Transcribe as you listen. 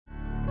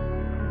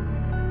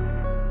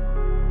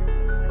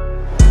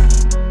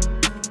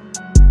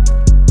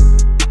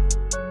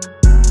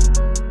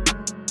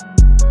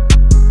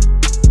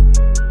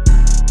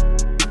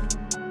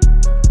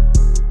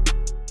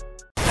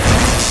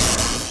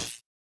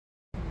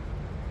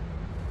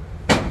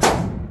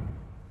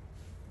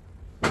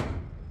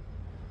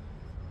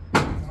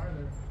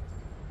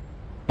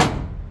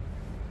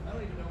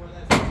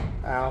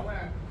Ow.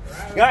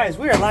 Guys,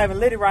 we are live and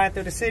litty riding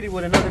through the city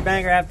with another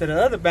banger after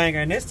the other banger,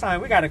 and this time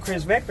we got a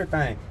Kris Vector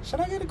thing. Should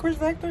I get a Kris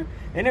Vector?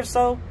 And if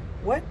so,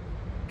 what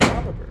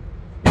caliber?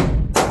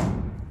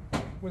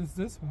 What is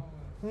this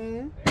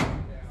one?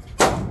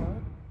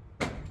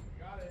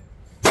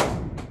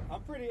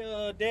 I'm pretty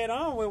dead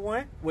on with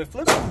one with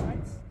flipping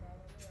sights.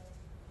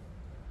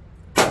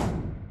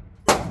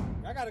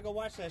 I gotta go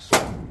watch that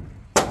shit.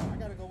 I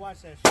gotta go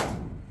watch that shit.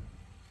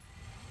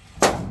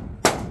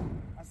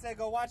 I said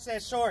go watch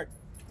that short.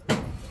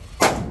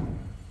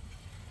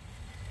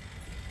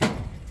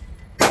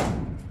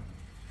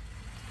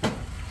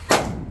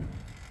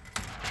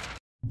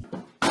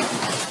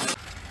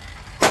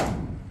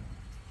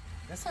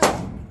 That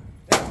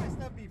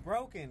stuff be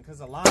broken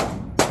because of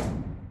line.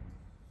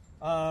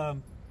 I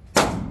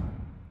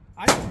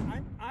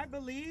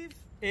believe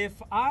if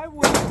I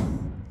was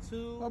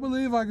to... I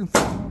believe I can...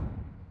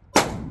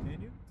 Can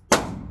you?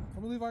 I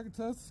believe I can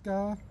touch the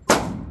sky.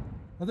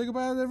 I think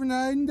about it every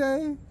night and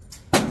day.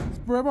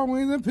 Spread my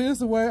wings and piss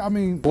away. I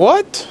mean...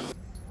 What?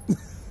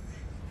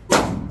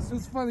 It's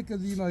just funny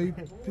because, you know,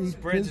 he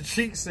spread your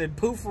cheeks and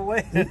poof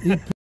away. He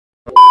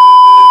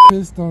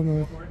pissed on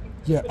the...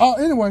 Yeah. Oh,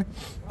 anyway.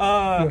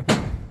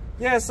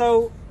 Yeah,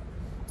 so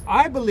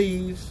I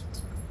believe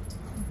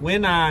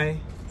when I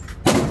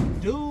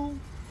do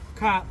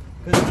cop,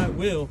 because I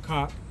will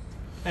cop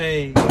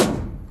a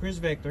Kris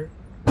Vector,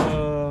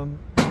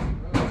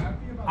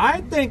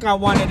 I think I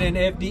wanted an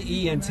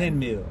FDE and 10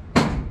 mil.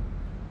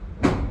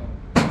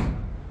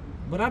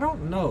 But I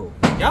don't know.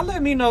 Y'all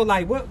let me know,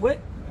 like, what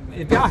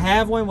if y'all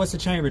have one, what's the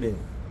chambered in?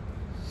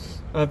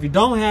 If you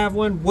don't have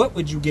one, what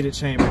would you get it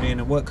chambered in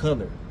and what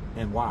color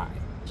and why?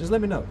 Just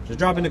let me know. Just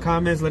drop in the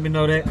comments, let me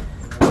know that.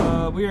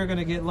 We are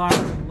gonna get locked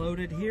and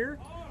loaded here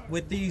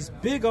with these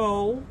big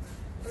old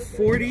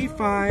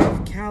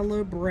 45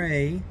 caliber,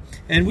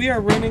 and we are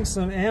running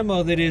some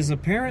ammo that is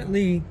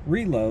apparently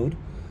reload.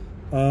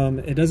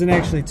 It doesn't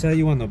actually tell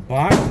you on the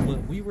box,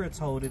 but we were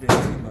told it is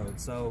reload.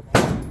 So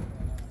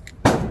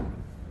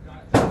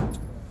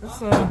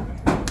let's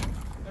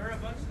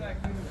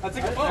I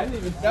took a photo.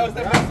 That was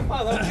that best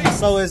file.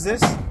 So is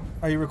this?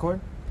 Are you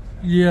recording?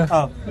 Yeah.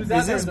 Oh, is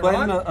this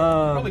button?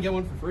 Probably get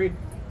one for free.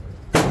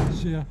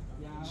 Yeah.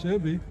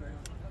 Should be.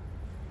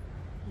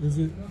 Is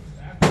it?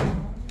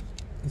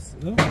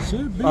 It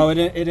should be. Oh, it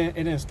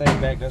didn't stay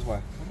back. That's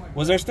why.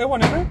 Was there still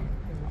one in there?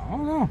 I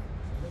don't know.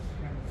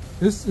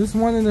 It's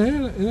one in the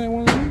head. It ain't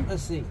one in the head.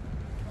 Let's see.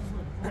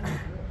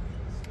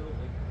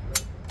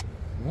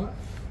 What?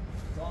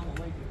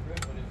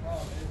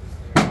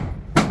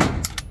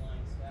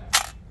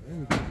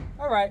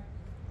 All right,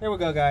 here we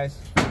go, guys.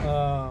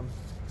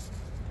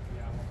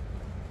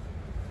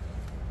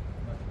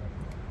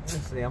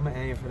 Let's see. I'm gonna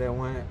aim for that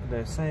one,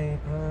 the same,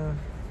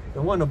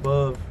 the one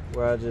above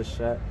where I just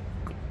shot.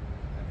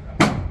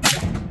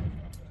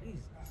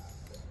 Jesus.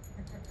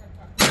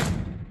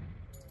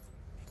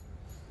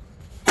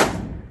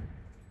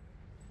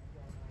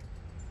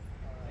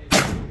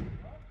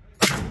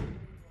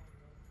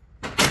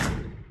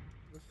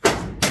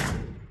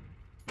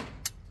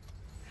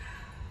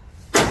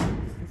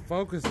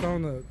 Focused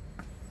on the...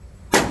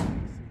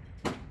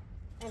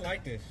 I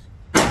like this.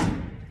 I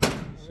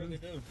really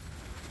do.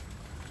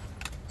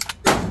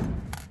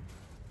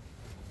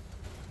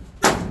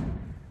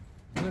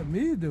 Let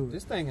me do it.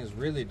 This thing is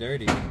really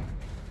dirty.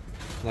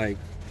 Like,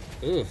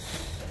 ugh.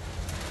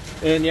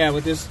 And yeah,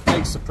 with this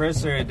fake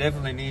suppressor, it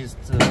definitely needs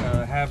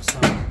to have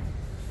some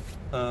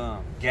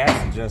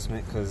gas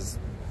adjustment because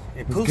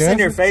it poofs in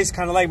your face,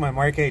 kind of like my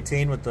Mark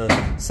 18 with the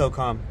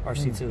SOCOM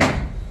RC2.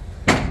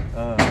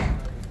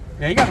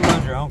 Yeah, you gotta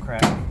load your own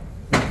crap.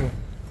 Okay.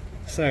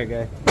 Sorry,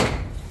 guy.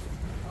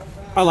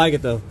 I like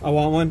it though. I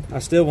want one. I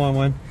still want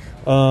one.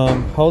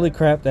 Holy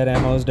crap, that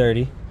ammo is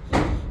dirty.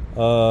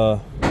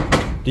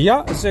 Do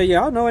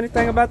y'all know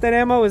anything about that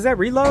ammo? Is that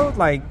reload?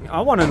 Like, I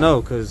want to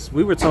know because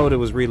we were told it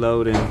was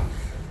reload, and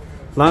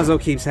Lonzo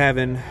keeps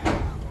having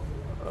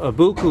a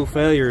buku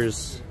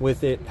failures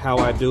with it. How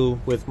I do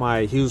with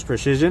my Hughes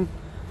Precision.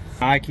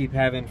 I keep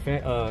having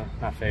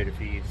not fader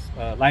feeds,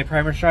 light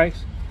primer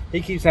strikes. He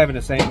keeps having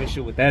the same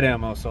issue with that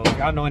ammo. So if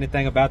y'all know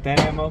anything about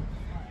that ammo,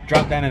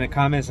 drop that in the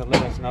comments and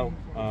let us know.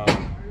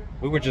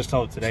 We were just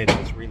told today that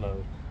it's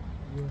reload.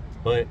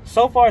 But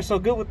so far so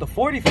good with the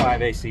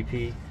 45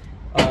 ACP.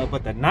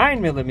 But the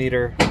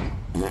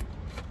 9mm,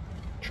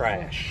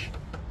 trash.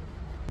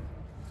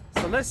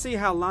 So let's see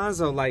how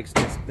Lonzo likes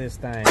this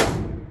thing.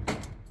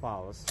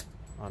 Pause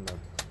on the...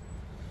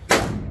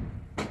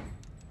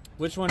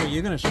 Which one are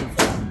you gonna shoot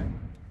for?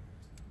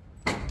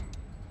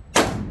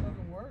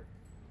 Doesn't work?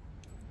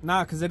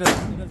 Nah, cause it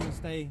doesn't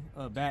stay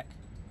back.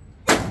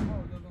 Oh, it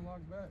doesn't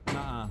lock back.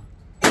 Nuh-uh.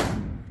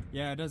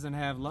 Yeah, it doesn't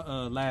have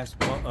last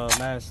bolt Oh,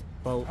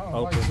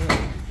 open. like that.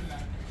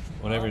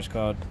 Whatever it's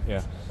called.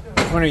 Yeah.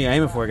 Which one are you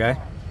aiming for, guy?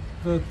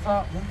 The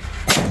top one.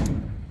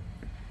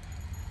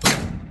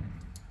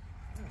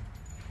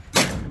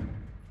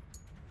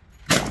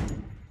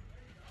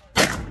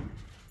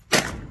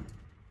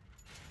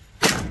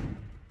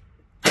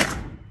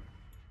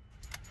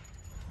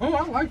 Oh,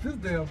 I like this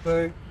damn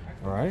thing.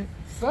 All right.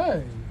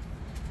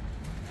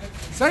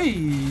 Say,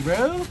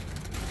 bro.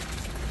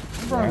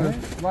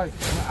 Right. Like,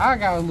 I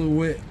got a little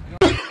wet.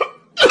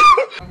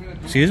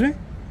 Excuse me?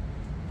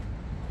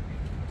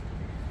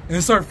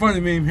 Insert funny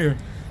meme here.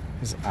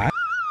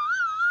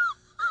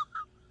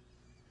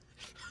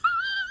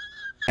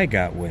 I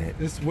got wet.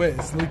 It's wet.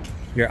 It's leaking.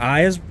 Your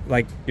eye is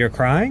like you're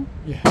crying?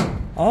 Yeah.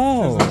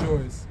 Oh. Tears of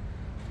joys.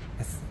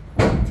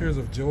 Tears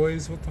of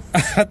joys? What the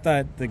fuck? I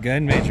thought the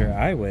gun made your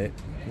eye wet.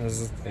 It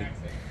was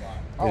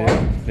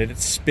like, did it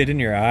spit in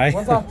your eye?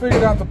 Once I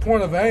figured out the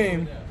point of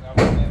aim,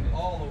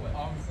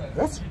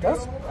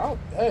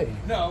 hey.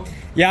 No.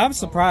 Yeah, I'm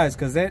surprised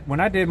because when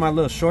I did my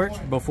little short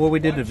before we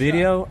did the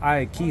video,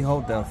 I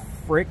keyholed the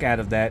frick out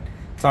of that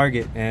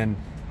target, and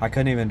I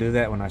couldn't even do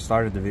that when I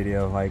started the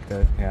video. Like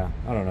that, yeah,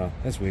 I don't know.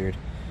 That's weird.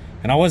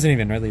 And I wasn't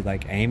even really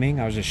like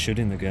aiming. I was just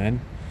shooting the gun.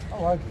 I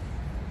like it.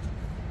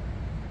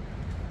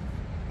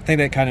 I think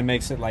that kind of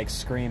makes it like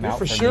scream out.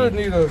 For sure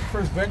need a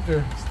Kris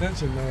Vector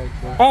extension mag.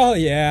 Oh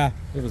yeah,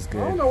 it was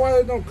good. I don't know why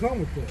they don't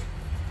come with that.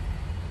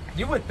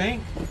 You would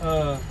think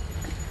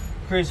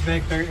Kris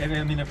Vector, and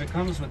I mean if it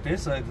comes with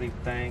this ugly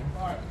thing.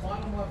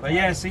 But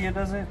yeah, see it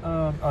doesn't.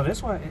 Oh,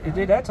 this one it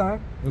did that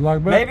time.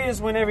 Like maybe it's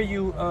whenever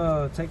you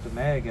take the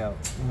mag out.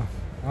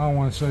 I don't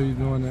want to show you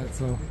doing that,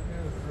 so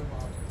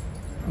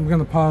I'm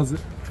gonna pause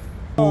it.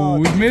 Oh,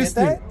 we missed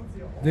it.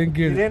 Didn't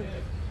get it.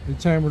 They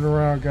chambered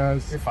around,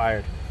 guys. You're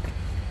fired.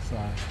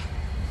 Sorry.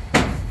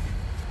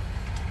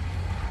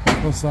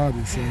 What side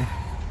you say?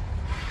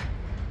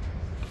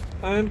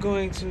 I'm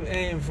going to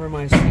aim for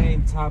my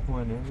same top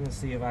one. I'm going to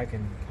see if I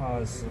can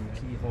cause some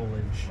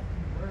keyholage.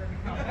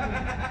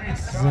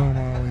 Zoom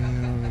all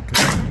in.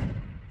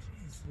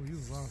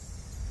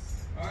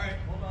 Alright,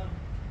 hold on.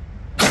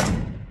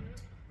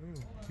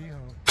 Ooh,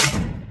 keyhole.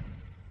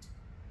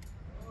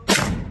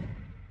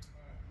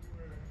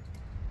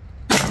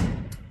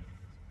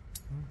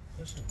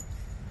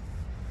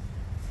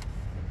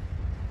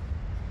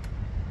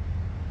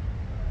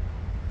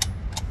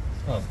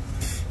 Oh.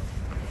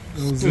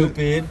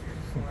 Stupid.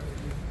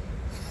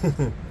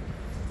 I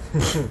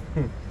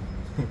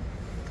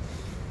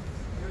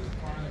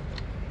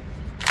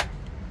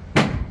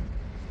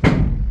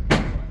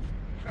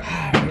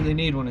really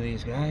need one of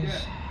these,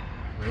 guys.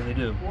 Really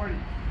do.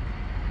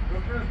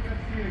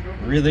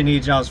 Really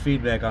need y'all's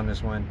feedback on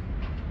this one.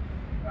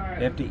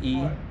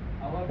 FDE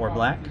or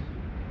black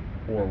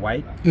or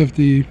white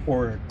FDE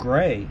or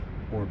gray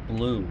or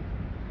blue.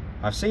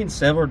 I've seen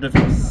several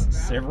different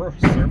several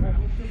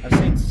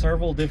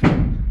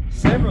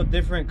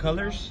different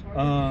colors.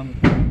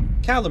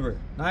 Caliber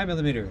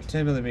 9mm,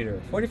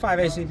 10mm, 45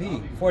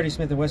 ACP, 40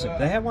 Smith & Wesson.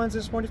 They have ones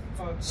that's 40.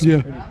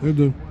 Yeah, they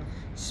do.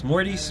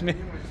 Smorty Smith,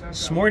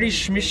 Smorty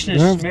Schmish.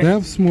 They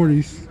have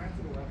Smorties.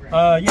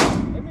 Yeah,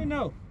 let me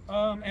know.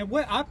 And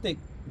what optic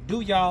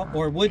do y'all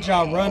or would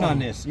y'all run on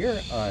this? You're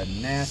a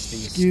nasty,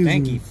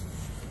 stanky.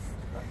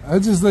 I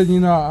just let you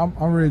know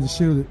I'm ready to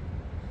shoot it.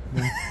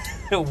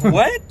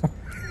 What?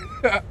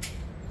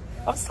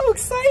 I'm so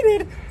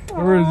excited.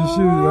 I'm ready to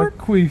shoot it. I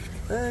queefed.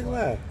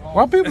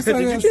 Why people say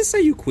Did you just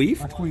say you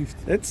queefed? I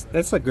queefed.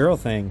 That's a girl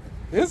thing.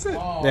 Is it?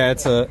 Yeah,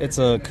 it's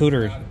a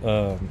cooter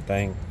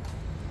thing.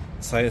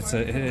 So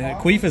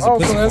queef is a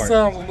pussy so that fart.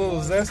 sounds a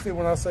little zesty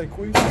when I say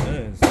queef. It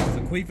is.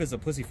 A queef is a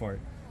pussy fart.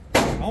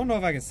 I don't know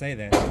if I can say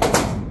that.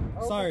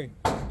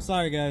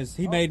 Sorry guys.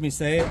 He made me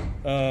say it.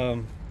 I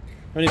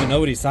don't even know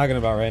what he's talking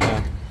about right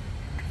now.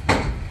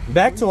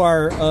 Back to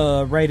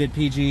our rated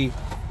PG.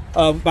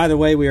 By the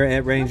way, we are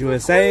at Range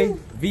USA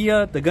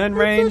via the gun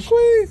range.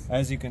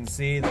 As you can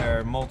see, there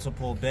are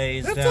multiple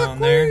bays down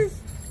there.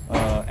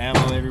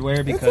 Ammo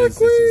everywhere because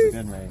this is a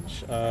gun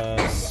range.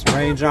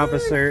 Range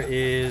officer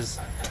is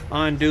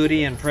on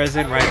duty and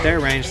present right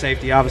there. Range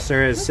safety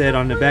officer is sit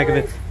on the back of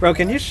it. Bro,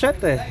 can you shut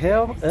the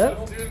hell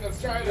up?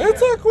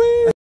 It's a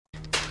queen.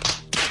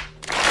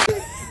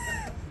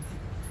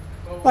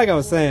 Like I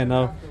was saying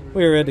though,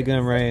 we were at the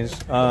gun range.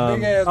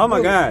 Oh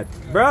my god,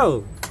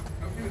 bro.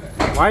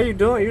 Why are you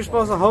doing? You're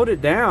supposed to hold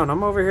it down.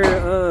 I'm over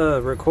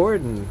here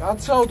recording. I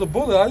showed the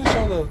bullet. I didn't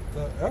show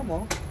the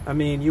ammo. I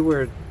mean, you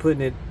were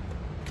putting it.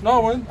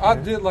 No, I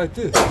did like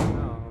this. No,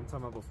 I'm talking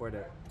about before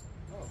that.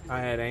 I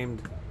had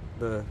aimed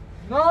the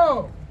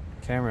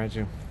camera at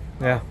you.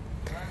 Yeah.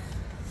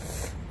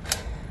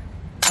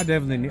 I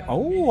definitely need.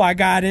 Oh, I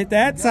got it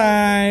that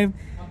time.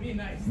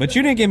 But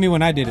you didn't get me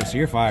when I did it, so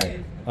you're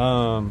fired.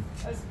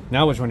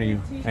 Now which one are you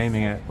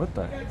aiming at? What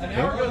the heck? An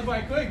hour goes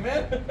by quick,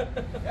 man.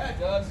 Yeah, it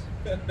does.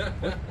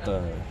 What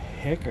the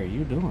heck are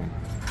you doing?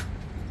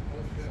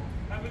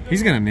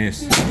 He's gonna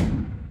miss.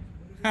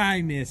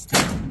 I missed.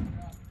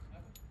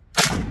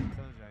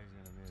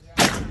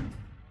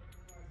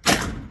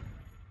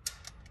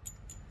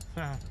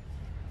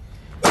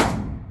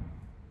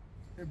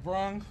 It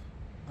brought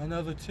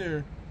another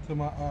tear to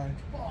my eye.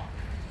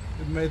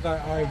 It made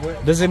that eye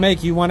wet. Does it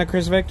make you want a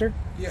Kris Vector?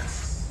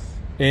 Yes.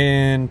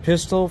 In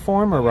pistol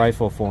form or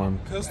rifle form?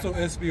 Pistol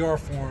SBR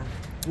form,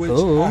 which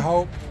Ooh. I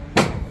hope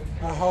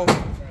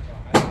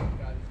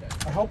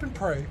and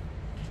pray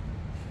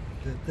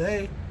that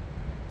they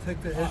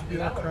Take the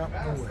SBR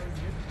crap away.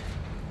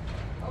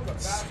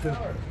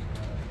 Stupid.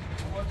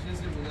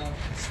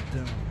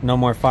 Stupid. No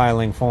more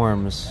filing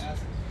forms.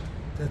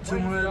 That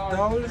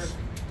 $200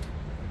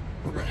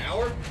 For an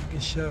hour? you can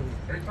shove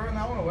it. Are you throwing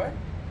that one away?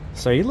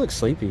 So you look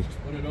sleepy.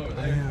 Put it over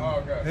I there. am.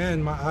 Oh, okay.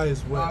 And my eye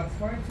is wet.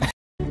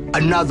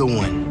 Another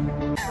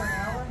one.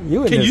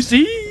 Can you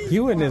see?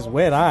 You in this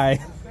wet eye.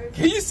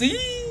 Can you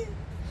see?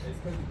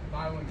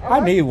 I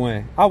need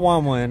one. I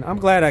want one. I'm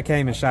glad I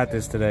came and shot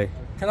this today.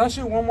 Can I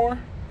shoot one more?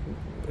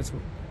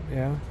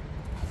 Yeah.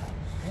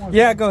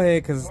 Yeah, go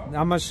ahead, because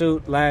I'm going to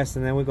shoot last,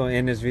 and then we're going to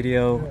end this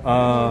video.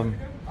 I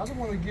just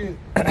want to get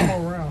one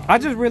more round. I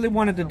just really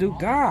wanted to do...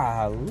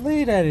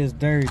 Golly, that is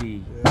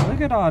dirty. Yeah. Look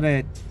at all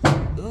that.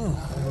 Ugh.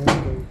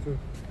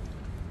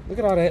 Look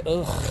at all that.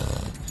 Ugh.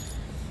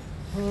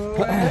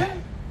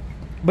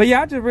 But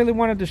yeah, I just really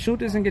wanted to shoot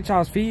this and get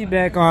y'all's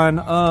feedback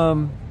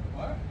on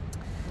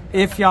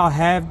if y'all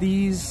have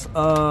these.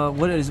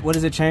 What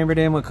is it chambered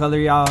in? What color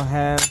y'all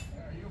have?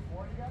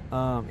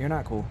 You're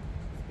not cool.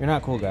 You're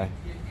not cool, guy.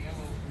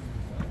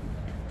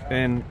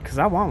 And because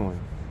I want one,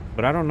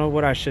 but I don't know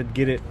what I should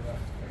get it.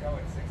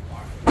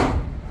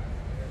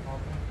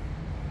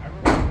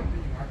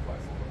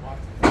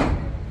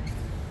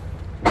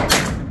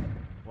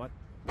 What?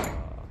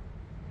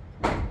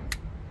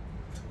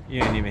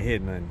 You ain't even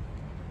hit nothing.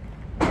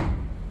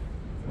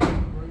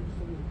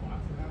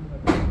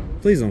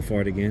 Please don't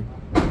fart again.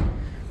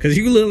 Cause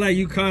you look like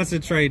you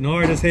concentrating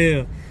hard as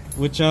hell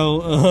with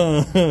your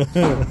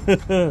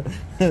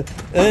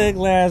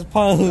ugly ass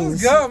pose.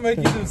 This gun make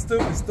you do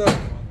stupid stuff.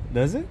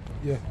 Does it?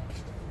 Yeah.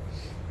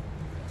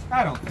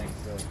 I don't think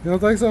so. You don't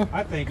think so?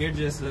 I think you're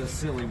just a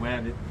silly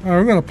wabbit. All right,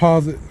 we're gonna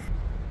pause it.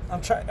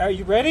 I'm trying. Are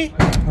you ready?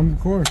 I'm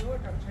recording.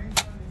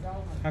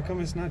 How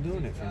come it's not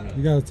doing it for me?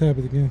 You gotta tap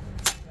it again.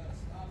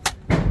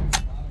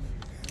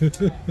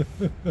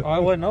 Oh,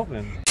 it wasn't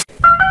open.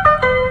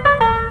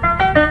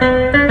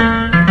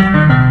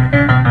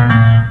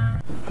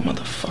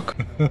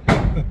 Motherfucker.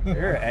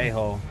 You're an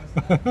a-hole.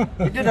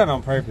 He did that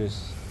on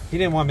purpose. He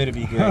didn't want me to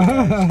be great,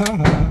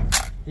 guys.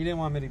 He didn't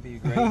want me to be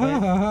great.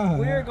 But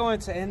we're going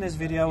to end this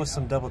video with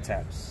some double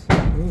taps.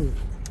 Ooh.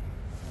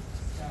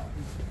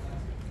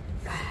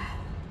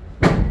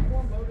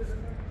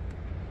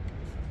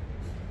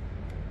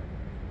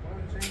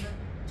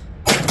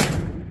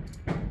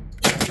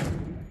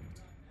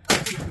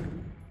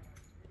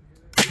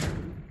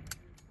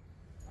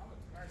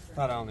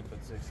 Thought I only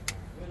put 6.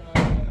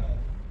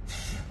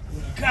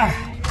 God,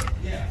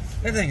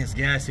 that thing is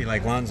gassy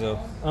like Lonzo.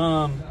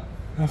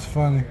 That's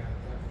funny.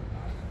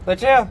 But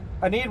yeah,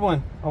 I need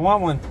one. I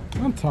want one.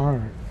 I'm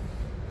tired.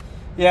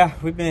 Yeah,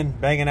 we've been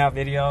banging out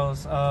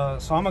videos.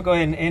 So I'm gonna go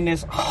ahead and end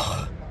this.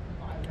 The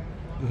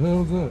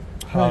hell's that?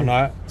 Oh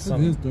no, It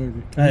is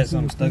dirty. I had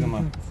something stuck in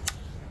my.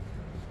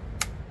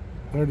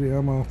 Dirty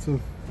ammo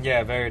too.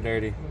 Yeah, very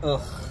dirty.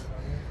 Ugh.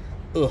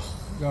 Ugh.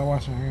 Gotta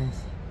wash your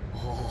hands.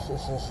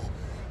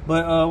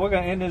 But we're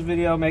gonna end this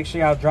video. Make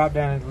sure y'all drop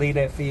down and leave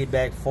that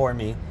feedback for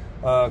me,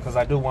 because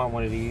I do want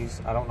one of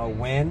these. I don't know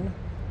when,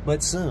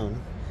 but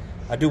soon.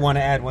 I do want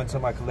to add one to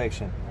my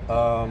collection.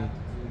 If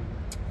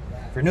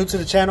you're new to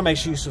the channel, make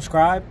sure you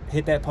subscribe,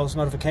 hit that post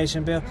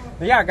notification bell.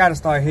 But y'all gotta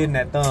start hitting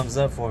that thumbs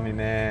up for me,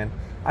 man.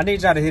 I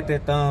need y'all to hit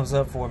that thumbs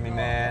up for me,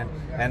 man.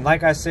 And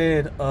like I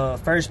said,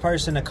 first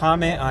person to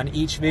comment on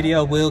each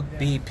video will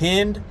be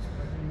pinned.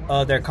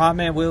 Their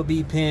comment will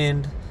be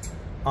pinned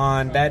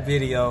on that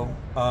video.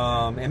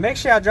 And make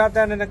sure y'all drop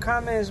down in the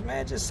comments,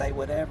 man. Just say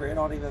whatever. It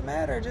don't even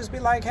matter. Just be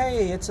like,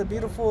 hey, it's a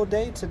beautiful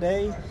day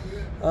today.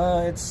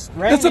 It's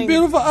raining. It's a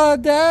beautiful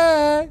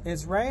day.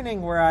 It's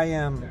raining where I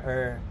am.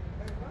 Or,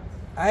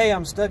 hey,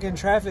 I'm stuck in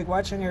traffic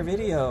watching your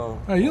video.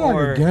 Hey, you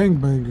like a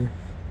gangbanger.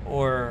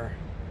 Or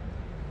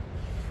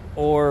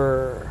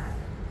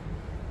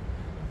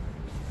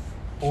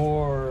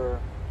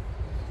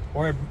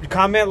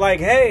comment like,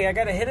 hey, I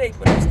got a headache,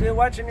 but I'm still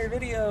watching your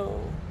video.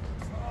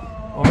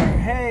 Or,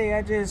 hey,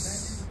 I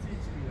just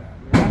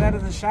got out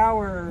of the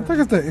shower. I think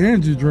it's the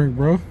energy drink,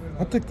 bro.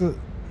 I think the...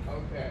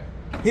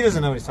 He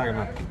doesn't know what he's talking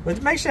about.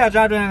 But make sure y'all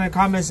drop down in the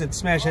comments and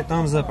smash that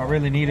thumbs up. I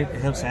really need it.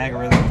 It helps the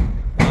algorithm.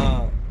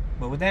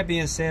 But with that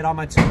being said, all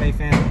my 2A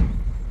family.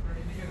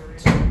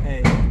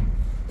 2A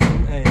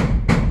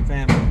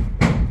family.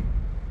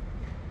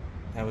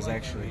 That was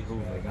actually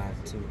Hoover, not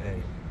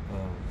 2A.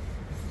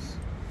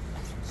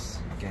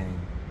 Game.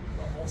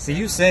 See,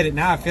 you said it.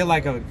 Now I feel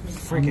like a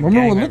freaking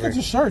Remember, look at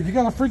your shirt. You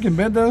got a freaking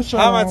bandana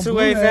shirt. All my on,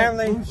 2A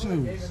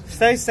family.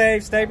 Stay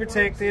safe, stay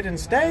protected, and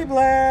stay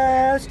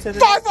blessed. To the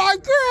Bye-bye,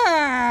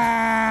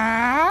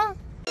 girl.